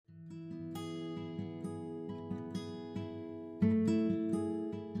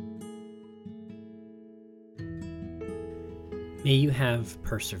May you have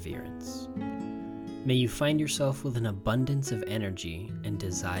perseverance. May you find yourself with an abundance of energy and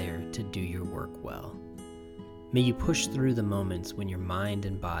desire to do your work well. May you push through the moments when your mind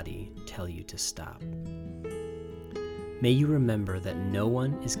and body tell you to stop. May you remember that no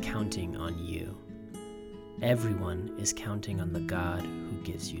one is counting on you. Everyone is counting on the God who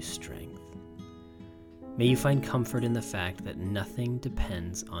gives you strength. May you find comfort in the fact that nothing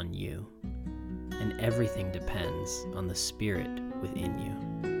depends on you, and everything depends on the Spirit within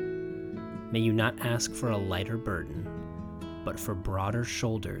you. May you not ask for a lighter burden, but for broader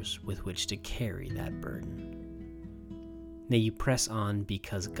shoulders with which to carry that burden. May you press on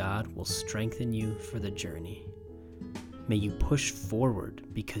because God will strengthen you for the journey. May you push forward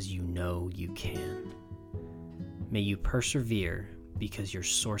because you know you can. May you persevere because your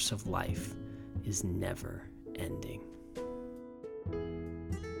source of life is never ending.